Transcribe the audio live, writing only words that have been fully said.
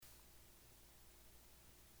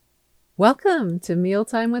Welcome to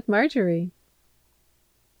Mealtime with Marjorie.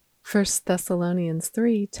 1 Thessalonians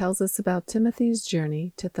 3 tells us about Timothy's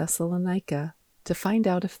journey to Thessalonica to find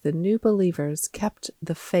out if the new believers kept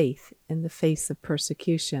the faith in the face of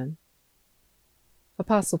persecution.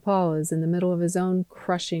 Apostle Paul is in the middle of his own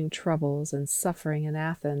crushing troubles and suffering in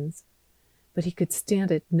Athens, but he could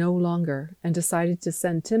stand it no longer and decided to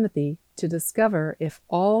send Timothy to discover if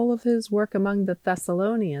all of his work among the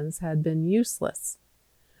Thessalonians had been useless,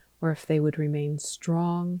 or if they would remain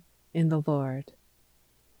strong in the Lord.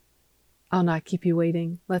 I'll not keep you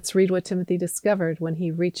waiting. Let's read what Timothy discovered when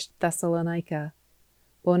he reached Thessalonica.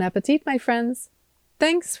 Bon appetit, my friends.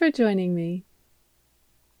 Thanks for joining me.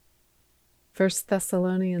 1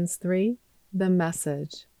 Thessalonians 3, the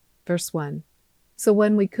message. Verse 1. So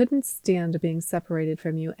when we couldn't stand being separated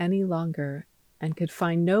from you any longer and could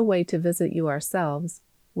find no way to visit you ourselves,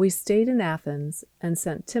 we stayed in Athens and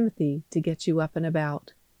sent Timothy to get you up and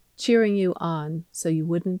about, cheering you on so you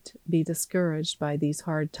wouldn't be discouraged by these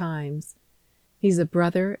hard times. He's a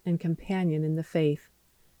brother and companion in the faith,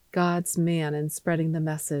 God's man in spreading the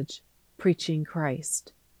message, preaching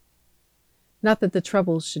Christ. Not that the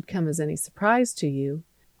troubles should come as any surprise to you.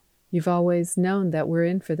 You've always known that we're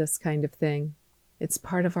in for this kind of thing. It's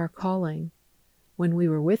part of our calling. When we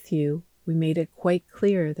were with you, we made it quite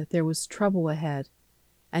clear that there was trouble ahead,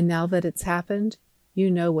 and now that it's happened,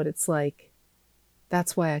 you know what it's like.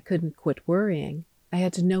 That's why I couldn't quit worrying. I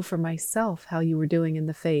had to know for myself how you were doing in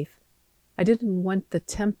the faith. I didn't want the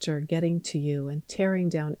tempter getting to you and tearing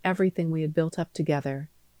down everything we had built up together.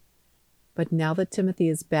 But now that Timothy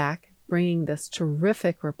is back, bringing this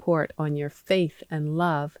terrific report on your faith and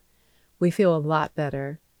love, we feel a lot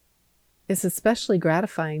better. It's especially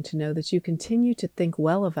gratifying to know that you continue to think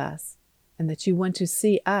well of us and that you want to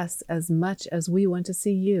see us as much as we want to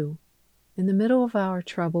see you. In the middle of our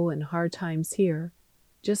trouble and hard times here,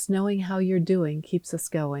 just knowing how you're doing keeps us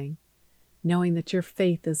going. Knowing that your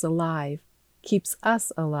faith is alive keeps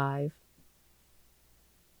us alive.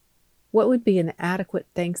 What would be an adequate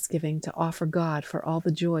thanksgiving to offer God for all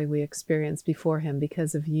the joy we experience before Him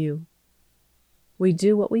because of you? We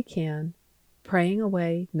do what we can, praying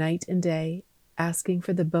away night and day, asking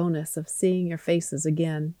for the bonus of seeing your faces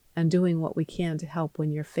again and doing what we can to help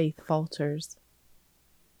when your faith falters.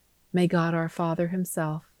 May God our Father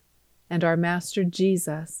Himself and our Master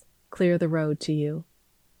Jesus clear the road to you.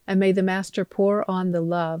 And may the Master pour on the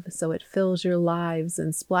love so it fills your lives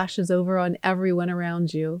and splashes over on everyone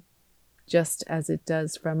around you, just as it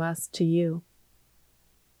does from us to you.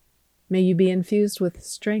 May you be infused with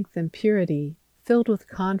strength and purity, filled with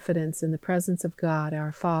confidence in the presence of God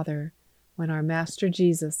our Father, when our Master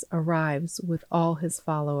Jesus arrives with all His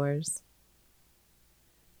followers.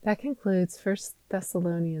 That concludes 1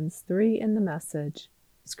 Thessalonians 3 in the Message.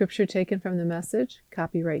 Scripture taken from the Message,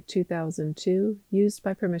 copyright 2002, used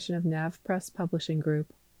by permission of Nav Press Publishing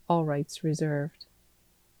Group, all rights reserved.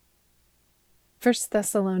 1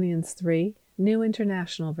 Thessalonians 3, New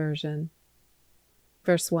International Version.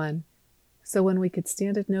 Verse 1. So when we could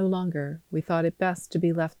stand it no longer, we thought it best to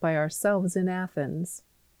be left by ourselves in Athens.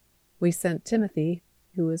 We sent Timothy,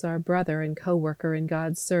 who is our brother and co-worker in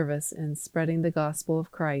God's service in spreading the gospel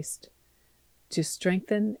of Christ, to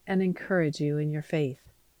strengthen and encourage you in your faith,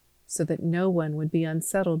 so that no one would be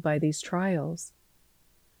unsettled by these trials.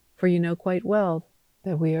 For you know quite well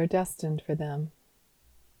that we are destined for them.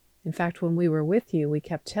 In fact, when we were with you, we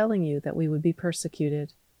kept telling you that we would be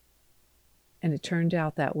persecuted. And it turned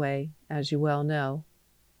out that way, as you well know.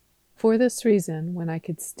 For this reason, when I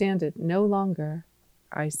could stand it no longer,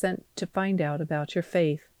 I sent to find out about your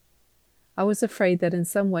faith. I was afraid that in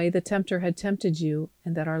some way the tempter had tempted you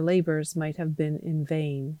and that our labors might have been in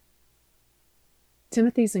vain.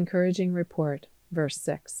 Timothy's encouraging report, verse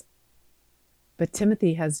 6. But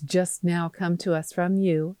Timothy has just now come to us from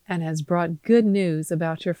you and has brought good news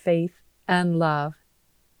about your faith and love.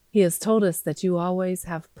 He has told us that you always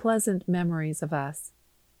have pleasant memories of us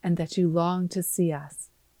and that you long to see us,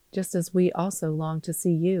 just as we also long to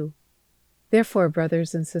see you. Therefore,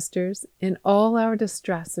 brothers and sisters, in all our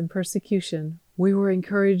distress and persecution, we were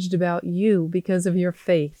encouraged about you because of your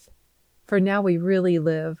faith. For now we really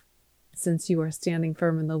live, since you are standing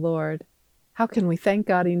firm in the Lord. How can we thank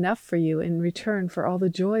God enough for you in return for all the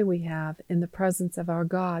joy we have in the presence of our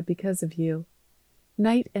God because of you?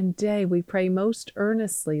 Night and day we pray most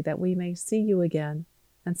earnestly that we may see you again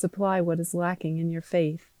and supply what is lacking in your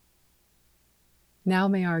faith. Now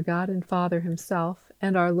may our God and Father Himself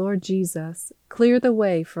and our Lord Jesus clear the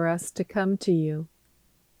way for us to come to you.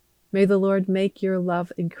 May the Lord make your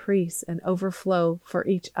love increase and overflow for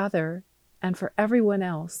each other and for everyone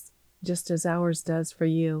else, just as ours does for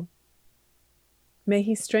you. May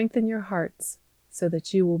he strengthen your hearts so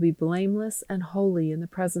that you will be blameless and holy in the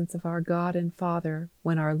presence of our God and Father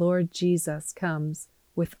when our Lord Jesus comes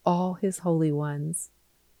with all his holy ones.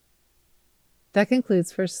 That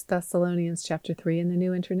concludes 1 Thessalonians chapter 3 in the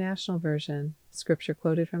New International Version. Scripture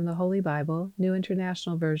quoted from the Holy Bible, New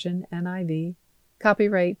International Version, NIV.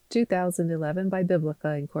 Copyright 2011 by Biblica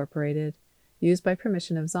Incorporated. Used by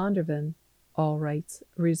permission of Zondervan. All rights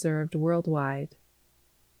reserved worldwide.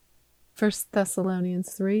 1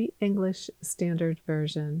 Thessalonians 3, English Standard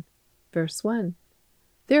Version. Verse 1.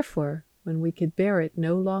 Therefore, when we could bear it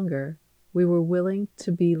no longer, we were willing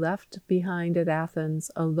to be left behind at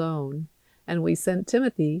Athens alone, and we sent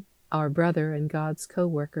Timothy, our brother and God's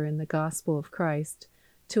co-worker in the gospel of Christ,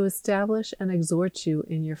 to establish and exhort you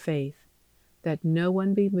in your faith, that no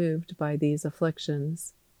one be moved by these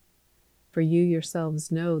afflictions. For you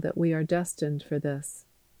yourselves know that we are destined for this.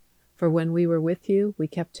 For when we were with you, we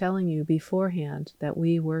kept telling you beforehand that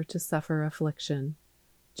we were to suffer affliction,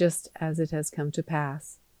 just as it has come to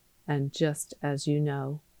pass, and just as you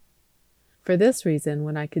know. For this reason,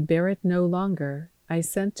 when I could bear it no longer, I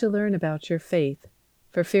sent to learn about your faith,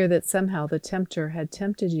 for fear that somehow the tempter had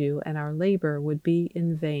tempted you and our labor would be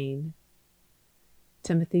in vain.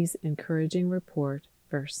 Timothy's encouraging report,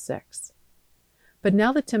 verse 6. But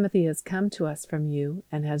now that Timothy has come to us from you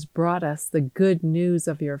and has brought us the good news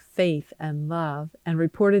of your faith and love, and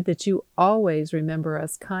reported that you always remember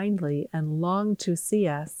us kindly and long to see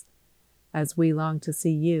us, as we long to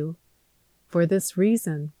see you, for this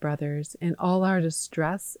reason, brothers, in all our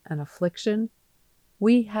distress and affliction,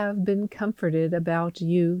 we have been comforted about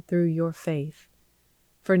you through your faith.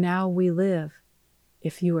 For now we live,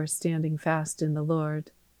 if you are standing fast in the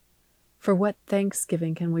Lord. For what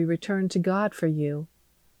thanksgiving can we return to God for you,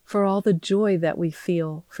 for all the joy that we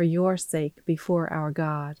feel for your sake before our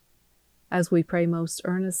God, as we pray most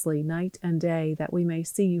earnestly night and day that we may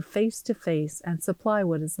see you face to face and supply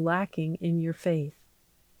what is lacking in your faith.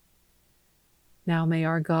 Now may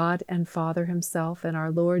our God and Father himself and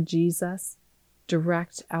our Lord Jesus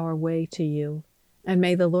direct our way to you, and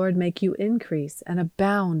may the Lord make you increase and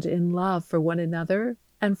abound in love for one another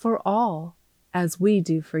and for all, as we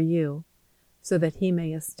do for you, so that he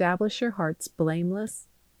may establish your hearts blameless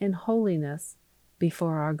in holiness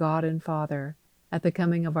before our God and Father at the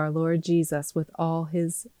coming of our Lord Jesus with all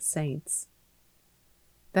his saints.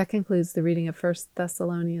 That concludes the reading of 1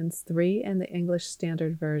 Thessalonians 3 in the English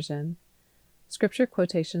Standard Version. Scripture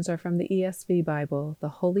quotations are from the ESV Bible, the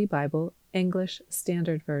Holy Bible, English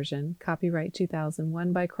Standard Version, copyright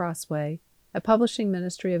 2001 by Crossway, a publishing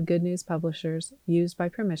ministry of Good News Publishers, used by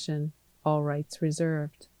permission, all rights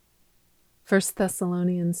reserved. 1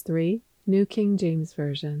 Thessalonians 3, New King James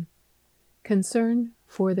Version. Concern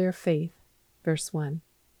for their faith, verse 1.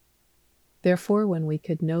 Therefore, when we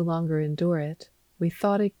could no longer endure it, we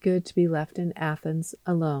thought it good to be left in Athens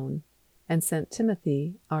alone, and sent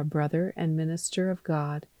Timothy, our brother and minister of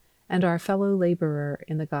God, and our fellow laborer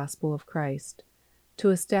in the gospel of Christ,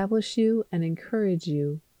 to establish you and encourage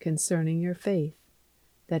you concerning your faith,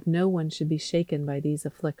 that no one should be shaken by these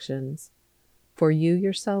afflictions. For you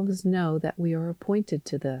yourselves know that we are appointed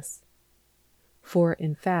to this. For,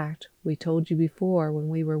 in fact, we told you before when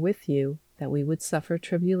we were with you that we would suffer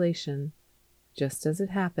tribulation, just as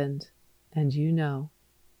it happened, and you know.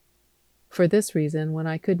 For this reason, when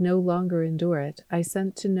I could no longer endure it, I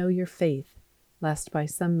sent to know your faith, lest by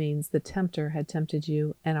some means the tempter had tempted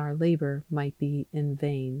you, and our labor might be in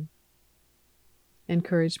vain.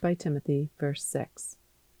 Encouraged by Timothy, verse 6.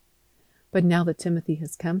 But now that Timothy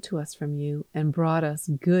has come to us from you and brought us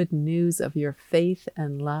good news of your faith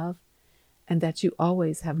and love, and that you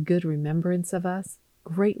always have good remembrance of us,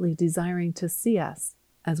 greatly desiring to see us,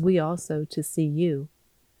 as we also to see you.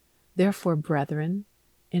 Therefore, brethren,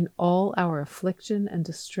 in all our affliction and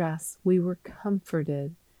distress we were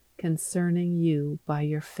comforted concerning you by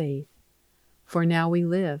your faith. For now we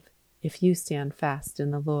live, if you stand fast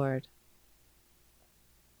in the Lord.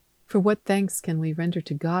 For what thanks can we render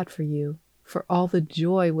to God for you, for all the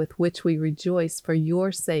joy with which we rejoice for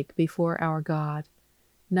your sake before our God,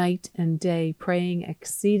 night and day praying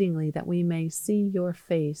exceedingly that we may see your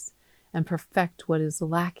face and perfect what is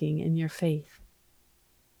lacking in your faith.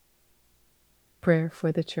 Prayer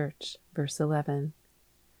for the Church, verse 11.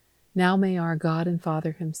 Now may our God and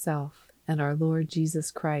Father himself and our Lord Jesus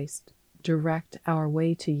Christ direct our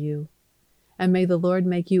way to you, and may the Lord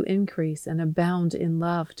make you increase and abound in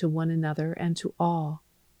love to one another and to all,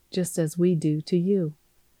 just as we do to you,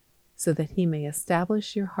 so that he may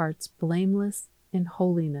establish your hearts blameless in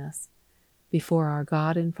holiness before our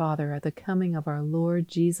God and Father at the coming of our Lord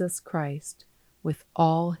Jesus Christ with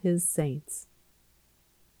all his saints.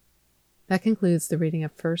 That concludes the reading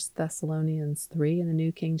of 1 Thessalonians 3 in the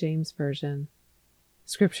New King James Version.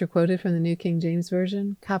 Scripture quoted from the New King James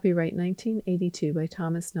Version, copyright 1982 by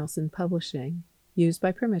Thomas Nelson Publishing, used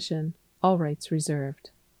by permission, all rights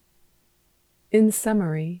reserved. In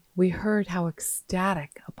summary, we heard how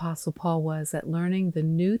ecstatic Apostle Paul was at learning the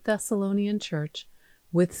New Thessalonian church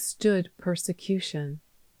withstood persecution.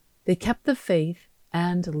 They kept the faith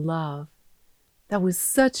and love. That was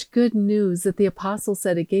such good news that the apostle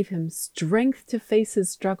said it gave him strength to face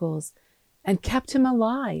his struggles and kept him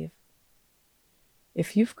alive.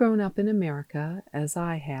 If you've grown up in America, as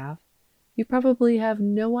I have, you probably have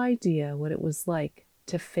no idea what it was like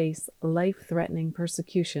to face life-threatening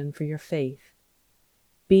persecution for your faith.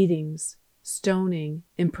 Beatings, stoning,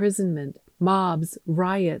 imprisonment, mobs,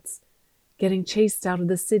 riots, getting chased out of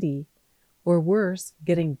the city, or worse,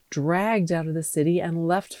 getting dragged out of the city and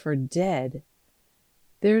left for dead.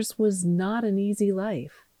 Theirs was not an easy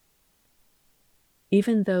life.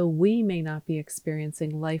 Even though we may not be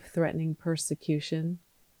experiencing life-threatening persecution,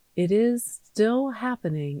 it is still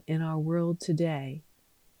happening in our world today.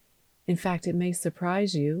 In fact, it may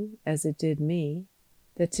surprise you, as it did me,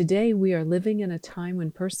 that today we are living in a time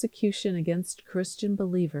when persecution against Christian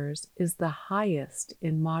believers is the highest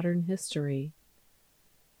in modern history.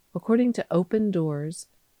 According to Open Doors'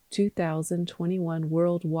 2021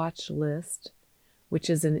 World Watch List, which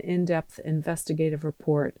is an in-depth investigative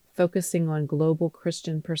report focusing on global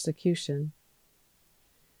Christian persecution,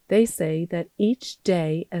 they say that each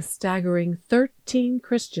day a staggering 13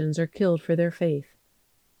 Christians are killed for their faith.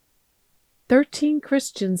 13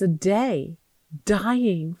 Christians a day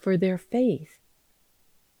dying for their faith.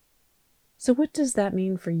 So what does that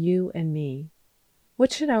mean for you and me?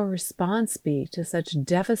 What should our response be to such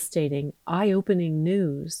devastating, eye-opening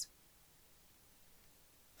news?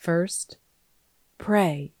 First,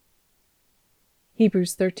 pray.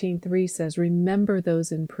 Hebrews 13:3 says, "Remember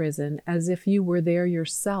those in prison as if you were there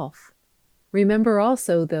yourself. Remember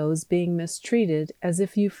also those being mistreated as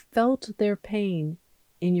if you felt their pain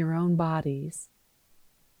in your own bodies."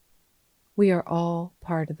 We are all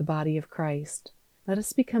part of the body of Christ. Let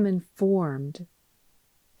us become informed,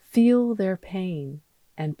 feel their pain,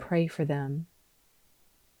 and pray for them.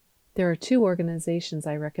 There are 2 organizations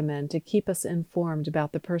I recommend to keep us informed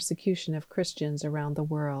about the persecution of Christians around the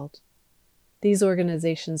world. These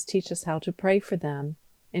organizations teach us how to pray for them,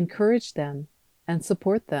 encourage them, and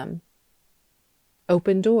support them.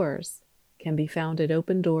 Open Doors can be found at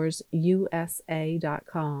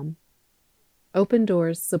opendoorsusa.com. Open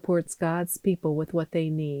Doors supports God's people with what they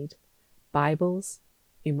need: Bibles,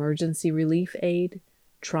 emergency relief aid,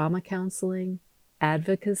 trauma counseling,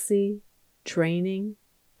 advocacy, training,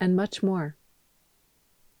 and much more.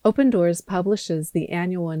 Open Doors publishes the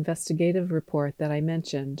annual investigative report that I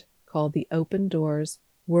mentioned, called the Open Doors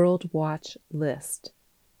World Watch List.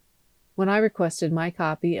 When I requested my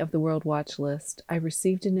copy of the World Watch List, I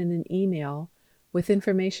received it in an email with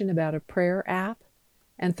information about a prayer app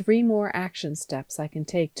and 3 more action steps I can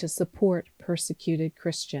take to support persecuted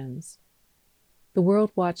Christians. The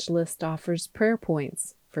World Watch List offers prayer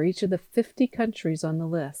points for each of the 50 countries on the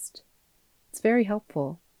list. It's very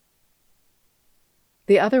helpful.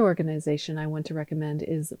 The other organization I want to recommend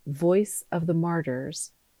is Voice of the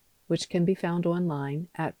Martyrs, which can be found online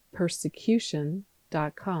at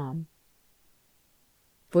persecution.com.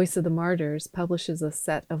 Voice of the Martyrs publishes a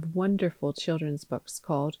set of wonderful children's books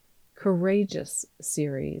called Courageous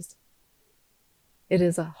Series. It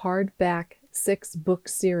is a hardback 6-book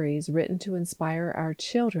series written to inspire our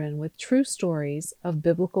children with true stories of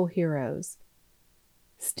biblical heroes: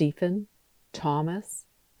 Stephen, Thomas,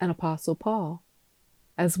 and Apostle Paul,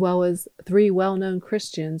 as well as 3 well-known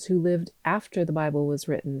Christians who lived after the Bible was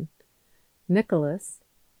written: Nicholas,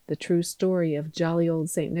 the true story of jolly old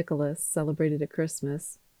St. Nicholas celebrated at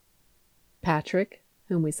Christmas; Patrick,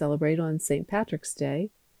 whom we celebrate on St. Patrick's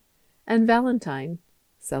Day; and Valentine,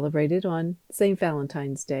 celebrated on St.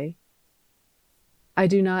 Valentine's Day. I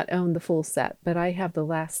do not own the full set, but I have the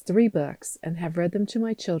last 3 books and have read them to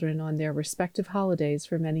my children on their respective holidays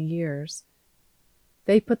for many years.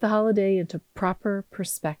 They put the holiday into proper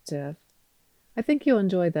perspective. I think you'll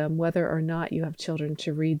enjoy them whether or not you have children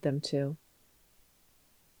to read them to.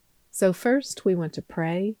 So first, we want to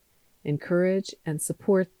pray, encourage, and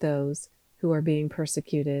support those who are being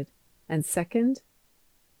persecuted. And second,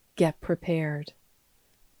 get prepared.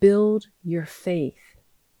 Build your faith.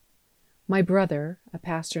 My brother, a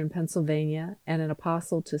pastor in Pennsylvania and an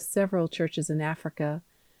apostle to several churches in Africa,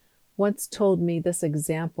 once told me this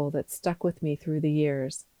example that stuck with me through the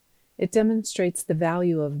years. It demonstrates the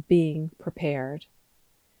value of being prepared.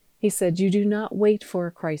 He said, "You do not wait for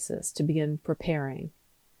a crisis to begin preparing.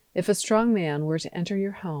 If a strong man were to enter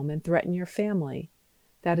your home and threaten your family,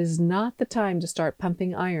 that is not the time to start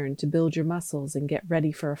pumping iron to build your muscles and get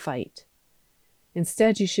ready for a fight.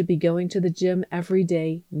 Instead, you should be going to the gym every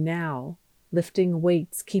day now, lifting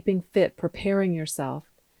weights, keeping fit, preparing yourself.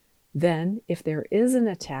 Then, if there is an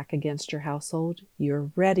attack against your household,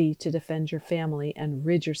 you're ready to defend your family and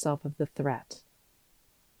rid yourself of the threat.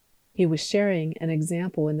 He was sharing an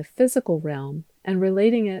example in the physical realm and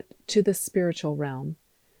relating it to the spiritual realm.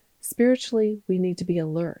 Spiritually, we need to be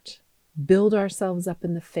alert, build ourselves up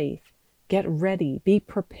in the faith, get ready, be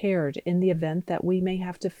prepared in the event that we may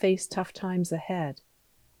have to face tough times ahead.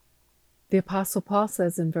 The Apostle Paul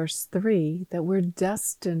says in verse 3 that we're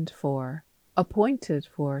destined for, appointed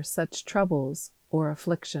for such troubles or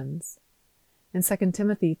afflictions. In 2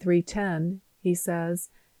 Timothy 3:10, he says,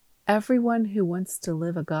 "Everyone who wants to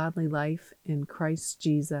live a godly life in Christ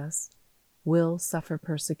Jesus will suffer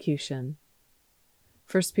persecution."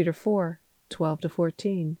 1 Peter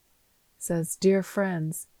 4:12-14 says, "Dear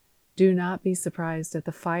friends, do not be surprised at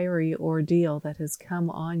the fiery ordeal that has come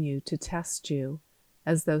on you to test you,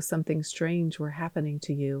 as though something strange were happening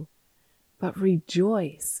to you, but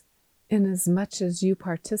rejoice inasmuch as you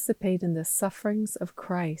participate in the sufferings of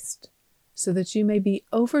Christ, so that you may be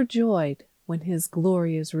overjoyed when his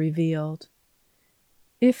glory is revealed.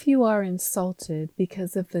 If you are insulted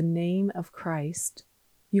because of the name of Christ,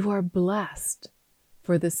 you are blessed,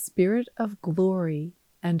 for the Spirit of glory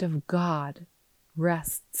and of God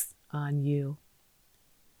rests on you."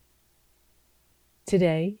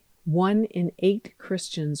 Today, 1 in 8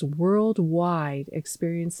 Christians worldwide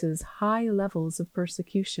experiences high levels of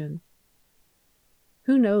persecution.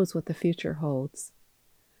 Who knows what the future holds?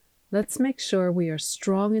 Let's make sure we are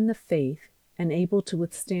strong in the faith and able to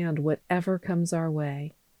withstand whatever comes our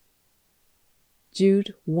way.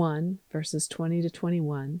 Jude 1, verses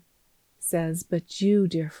 20-21 says, "But you,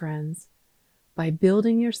 dear friends, by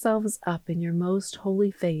building yourselves up in your most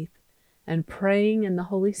holy faith and praying in the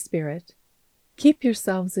Holy Spirit, keep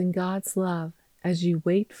yourselves in God's love as you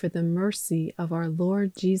wait for the mercy of our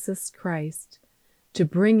Lord Jesus Christ to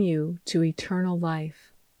bring you to eternal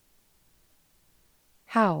life."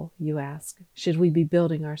 How, you ask, should we be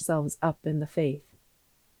building ourselves up in the faith?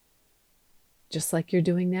 Just like you're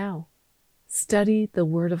doing now. Study the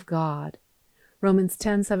Word of God. Romans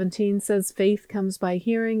 10:17 says, "Faith comes by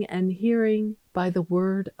hearing, and hearing by the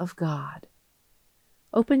Word of God."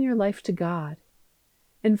 Open your life to God.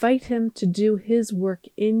 Invite Him to do His work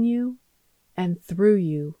in you and through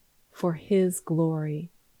you for His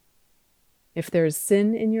glory. If there is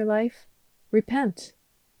sin in your life, repent,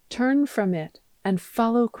 turn from it, and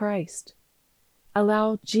follow Christ.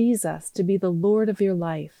 Allow Jesus to be the Lord of your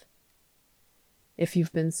life. If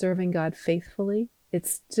you've been serving God faithfully, it's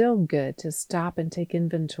still good to stop and take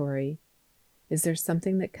inventory. Is there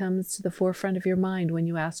something that comes to the forefront of your mind when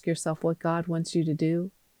you ask yourself what God wants you to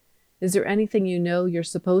do? Is there anything you know you're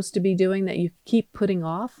supposed to be doing that you keep putting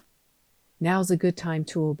off? Now's a good time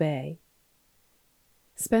to obey.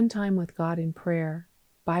 Spend time with God in prayer,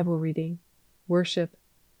 Bible reading, worship,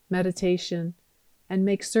 meditation, and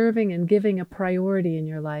make serving and giving a priority in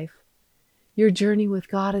your life. Your journey with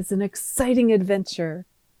God is an exciting adventure.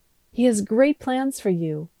 He has great plans for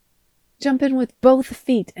you. Jump in with both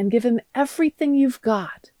feet and give Him everything you've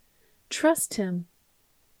got. Trust Him.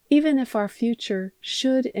 Even if our future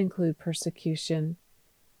should include persecution,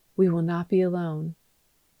 we will not be alone.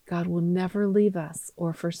 God will never leave us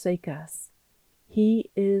or forsake us.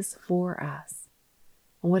 He is for us.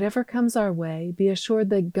 And whatever comes our way, be assured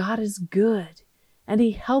that God is good and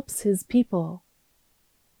He helps His people.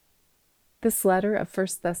 This letter of 1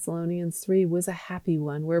 Thessalonians 3 was a happy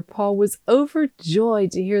one, where Paul was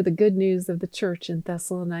overjoyed to hear the good news of the church in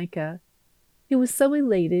Thessalonica. He was so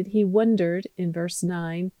elated, he wondered, in verse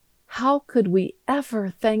 9, how could we ever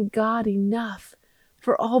thank God enough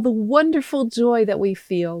for all the wonderful joy that we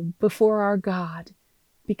feel before our God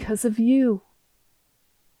because of you?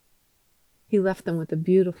 He left them with a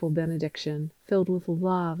beautiful benediction, filled with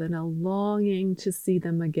love and a longing to see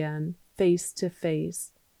them again, face to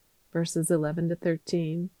face. Verses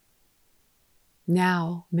 11-13.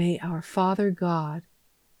 Now may our Father God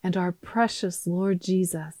and our precious Lord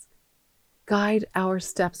Jesus guide our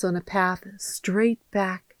steps on a path straight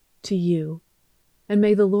back to you, and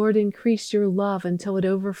may the Lord increase your love until it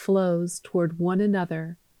overflows toward one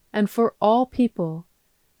another and for all people,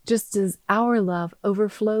 just as our love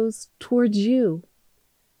overflows towards you.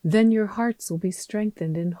 Then your hearts will be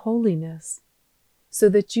strengthened in holiness, so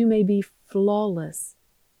that you may be flawless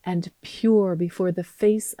and pure before the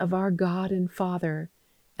face of our God and Father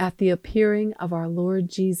at the appearing of our Lord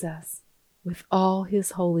Jesus with all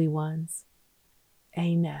His holy ones.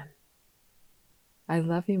 Amen. I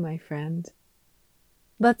love you, my friend.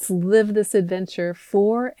 Let's live this adventure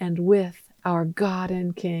for and with our God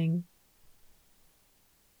and King.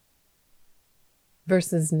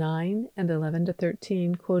 Verses 9 and 11 to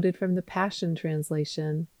 13 quoted from the Passion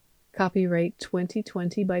Translation. Copyright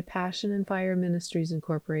 2020 by Passion and Fire Ministries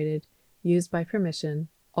Incorporated. Used by permission.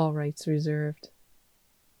 All rights reserved.